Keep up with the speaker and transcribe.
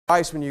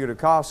price when you go to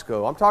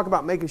Costco. I'm talking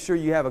about making sure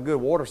you have a good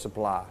water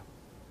supply.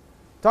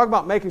 Talk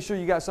about making sure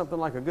you got something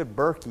like a good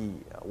Berkey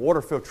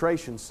water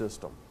filtration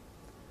system.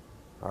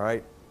 All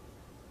right.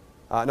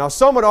 Now,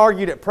 some would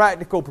argue that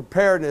practical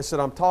preparedness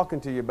that I'm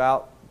talking to you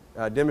about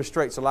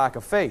demonstrates a lack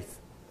of faith.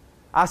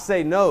 I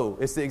say no.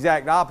 It's the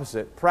exact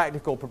opposite.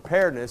 Practical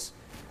preparedness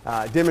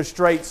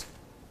demonstrates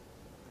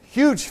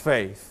huge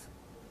faith,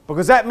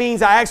 because that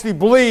means I actually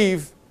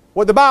believe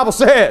what the Bible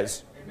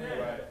says.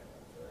 Amen.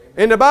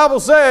 And the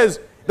Bible says,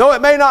 though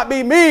it may not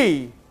be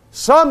me,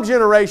 some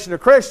generation of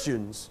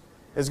Christians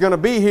is going to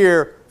be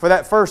here for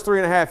that first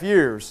 3.5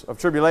 years of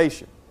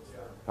tribulation.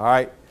 All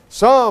right?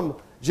 Some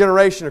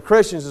generation of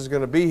Christians is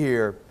going to be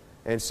here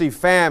and see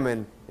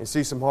famine and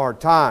see some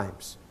hard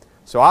times.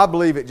 So I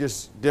believe it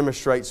just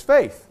demonstrates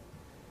faith.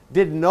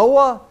 Did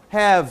Noah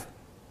have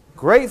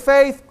great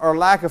faith or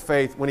lack of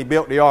faith when he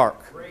built the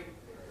ark?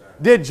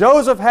 Did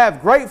Joseph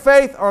have great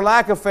faith or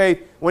lack of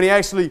faith when he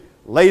actually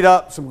laid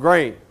up some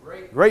grain?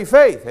 Great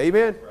faith.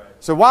 Amen?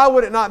 So why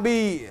would it not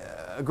be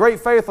great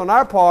faith on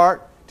our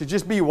part to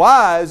just be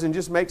wise and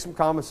just make some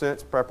common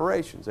sense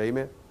preparations?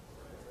 Amen?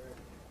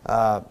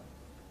 Not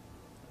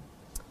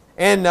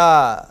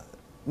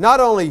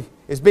only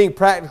is being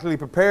practically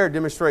prepared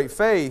demonstrate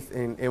faith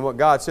in what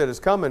God said is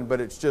coming, but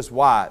it's just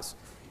wise.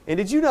 And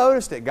did you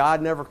notice that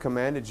God never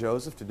commanded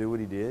Joseph to do what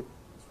he did?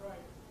 That's right.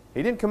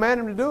 He didn't command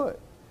him to do it.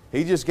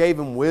 He just gave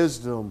him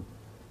wisdom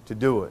to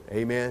do it.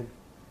 Amen?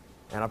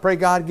 And I pray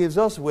God gives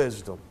us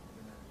wisdom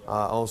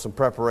on some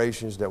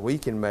preparations that we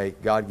can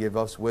make. God give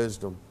us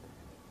wisdom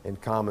and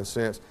common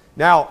sense.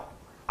 Now,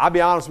 I'll be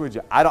honest with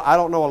you. I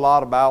don't know a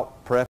lot about prep.